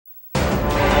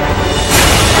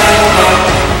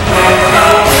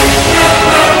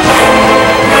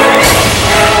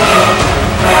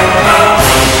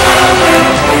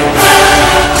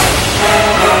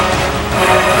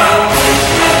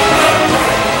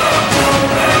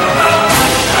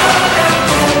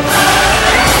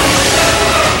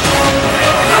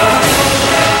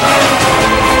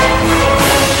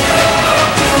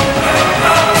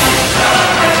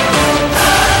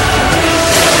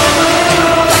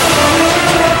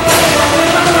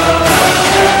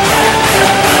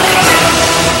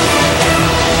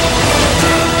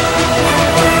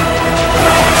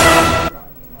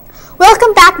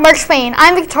Mark Twain.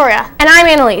 I'm Victoria. And I'm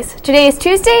Annalise. Today is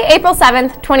Tuesday, April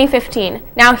 7th, 2015.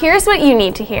 Now here's what you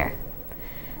need to hear.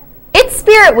 It's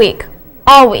Spirit Week,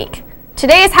 all week.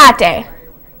 Today is Hat Day.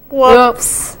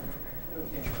 Whoops.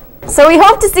 So we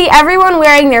hope to see everyone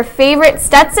wearing their favorite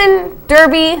Stetson,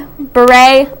 derby,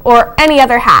 beret, or any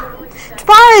other hat.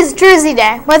 Tomorrow is Jersey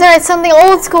Day. Whether it's something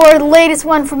old school or the latest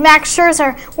one from Max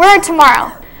Scherzer, wear it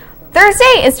tomorrow.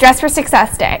 Thursday is Dress for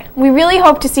Success Day. We really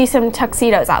hope to see some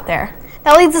tuxedos out there.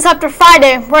 That leads us up to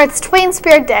Friday, where it's Twain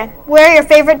Spirit Day. Wear your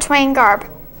favorite Twain garb.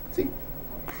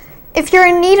 If you're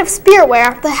in need of spirit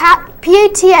wear, the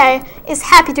PATA is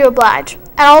happy to oblige.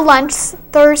 At all lunch,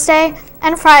 Thursday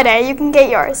and Friday, you can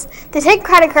get yours. They take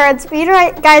credit cards, but you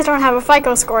guys don't have a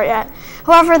FICO score yet.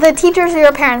 However, the teachers or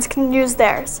your parents can use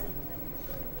theirs.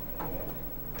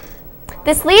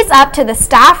 This leads up to the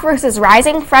Staff versus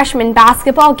Rising Freshman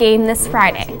basketball game this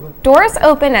Friday. Doors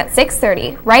open at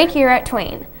 6:30, right here at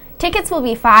Twain. Tickets will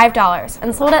be $5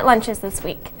 and sold at lunches this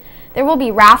week. There will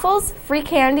be raffles, free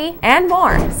candy, and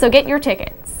more, so get your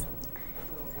tickets.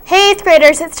 Hey 8th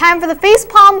graders, it's time for the face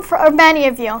palm for many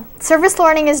of you. Service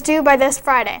learning is due by this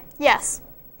Friday. Yes,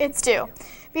 it's due.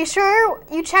 Be sure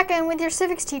you check in with your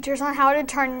civics teachers on how to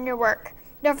turn in your work.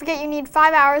 Don't forget you need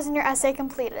 5 hours in your essay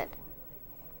completed.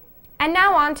 And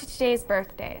now on to today's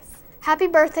birthdays. Happy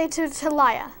birthday to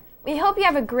Talia. We hope you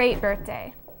have a great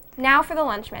birthday. Now for the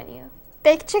lunch menu.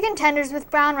 Baked chicken tenders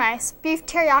with brown rice, beef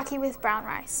teriyaki with brown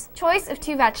rice. Choice of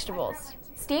 2 vegetables.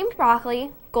 Steamed broccoli,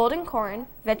 golden corn,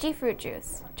 veggie fruit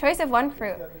juice. Choice of 1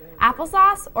 fruit.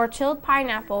 Applesauce or chilled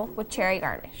pineapple with cherry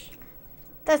garnish.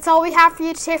 That's all we have for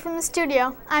you today from the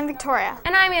studio. I'm Victoria.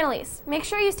 And I'm Annalise. Make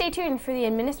sure you stay tuned for the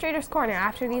Administrator's Corner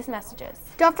after these messages.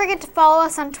 Don't forget to follow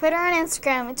us on Twitter and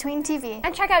Instagram at Twain TV.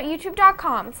 And check out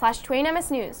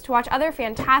youtube.com/TwainMSNews to watch other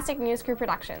fantastic news crew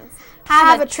productions.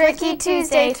 Have a tricky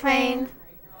Tuesday, Twain.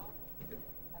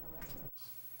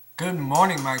 Good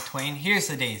morning, Mark Twain. Here's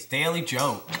today's daily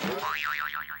joke.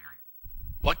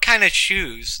 What kind of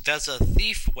shoes does a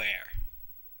thief wear?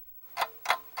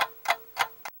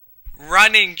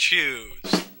 Running shoes.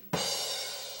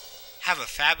 Have a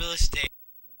fabulous day.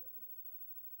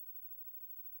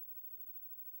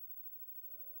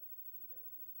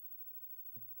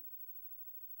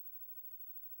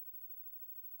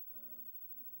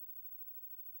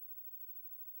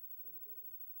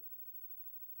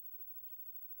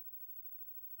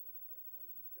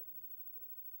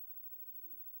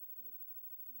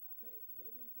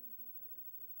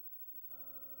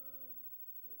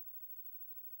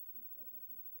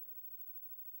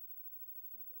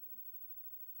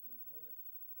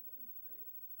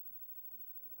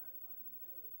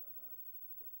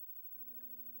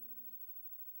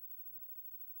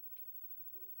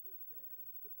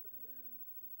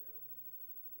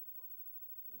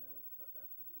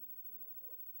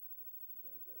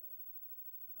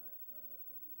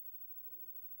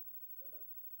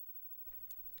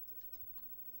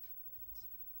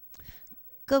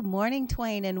 Good morning,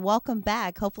 Twain, and welcome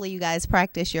back. Hopefully you guys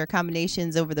practice your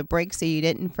combinations over the break so you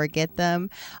didn't forget them.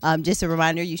 Just a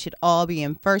reminder, you should all be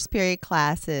in first period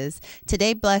classes.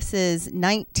 Today, buses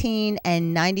 19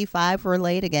 and 95 were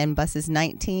late. Again, buses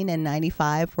 19 and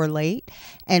 95 were late.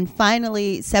 And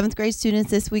finally, 7th grade students,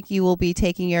 this week you will be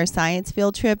taking your science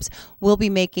field trips. We'll be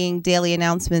making daily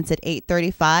announcements at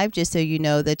 8:35, just so you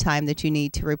know the time that you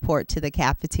need to report to the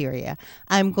cafeteria.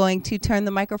 I'm going to turn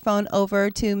the microphone over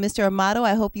to Mr. Amato.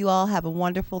 I hope you all have a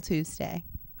wonderful Tuesday.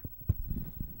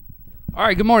 All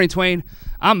right, good morning, Twain.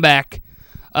 I'm back.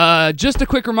 Just a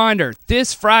quick reminder,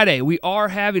 this Friday we are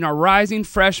having our Rising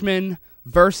Freshman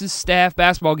versus Staff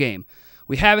basketball game.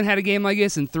 We haven't had a game like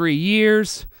this in 3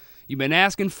 years. You've been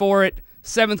asking for it.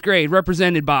 7th grade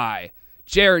represented by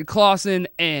Jared Clausen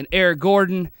and Eric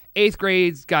Gordon. 8th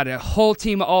grade's got a whole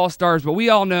team of all-stars, but we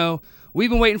all know we've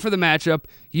been waiting for the matchup.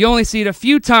 You only see it a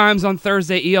few times on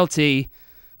Thursday ELT.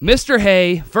 Mr.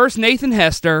 Hay versus Nathan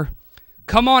Hester.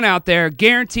 Come on out there.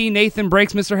 Guarantee Nathan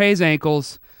breaks Mr. Hay's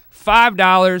ankles.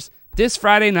 $5 this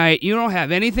Friday night. You don't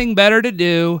have anything better to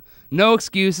do. No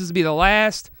excuses. It'll be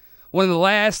one of the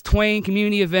last Twain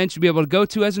community events you'll be able to go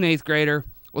to as an 8th grader.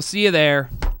 We'll see you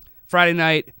there. Friday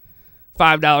night,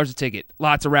 $5 a ticket.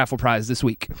 Lots of raffle prizes this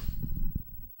week.